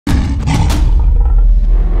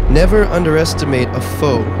Never underestimate a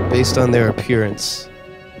foe based on their appearance.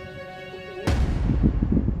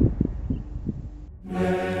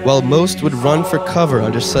 While most would run for cover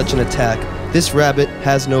under such an attack, this rabbit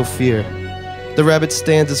has no fear. The rabbit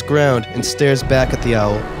stands its ground and stares back at the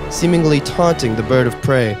owl, seemingly taunting the bird of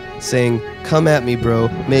prey, saying, "Come at me, bro,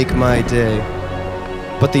 make my day."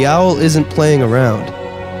 But the owl isn't playing around.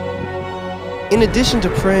 In addition to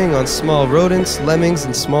preying on small rodents, lemmings,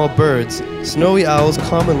 and small birds, snowy owls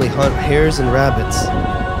commonly hunt hares and rabbits.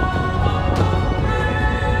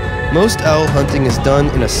 Most owl hunting is done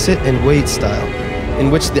in a sit-and-wait style,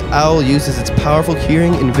 in which the owl uses its powerful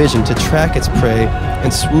hearing and vision to track its prey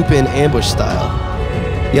and swoop in ambush style.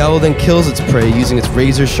 The owl then kills its prey using its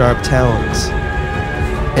razor-sharp talons.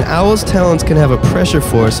 An owl's talons can have a pressure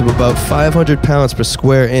force of about 500 pounds per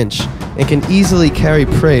square inch and can easily carry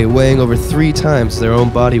prey weighing over 3 times their own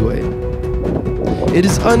body weight. It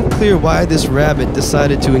is unclear why this rabbit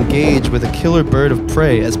decided to engage with a killer bird of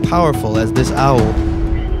prey as powerful as this owl.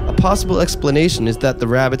 A possible explanation is that the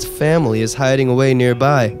rabbit's family is hiding away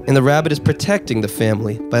nearby, and the rabbit is protecting the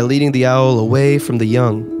family by leading the owl away from the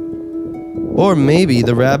young. Or maybe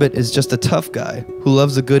the rabbit is just a tough guy who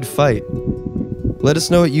loves a good fight. Let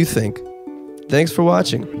us know what you think. Thanks for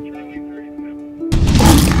watching.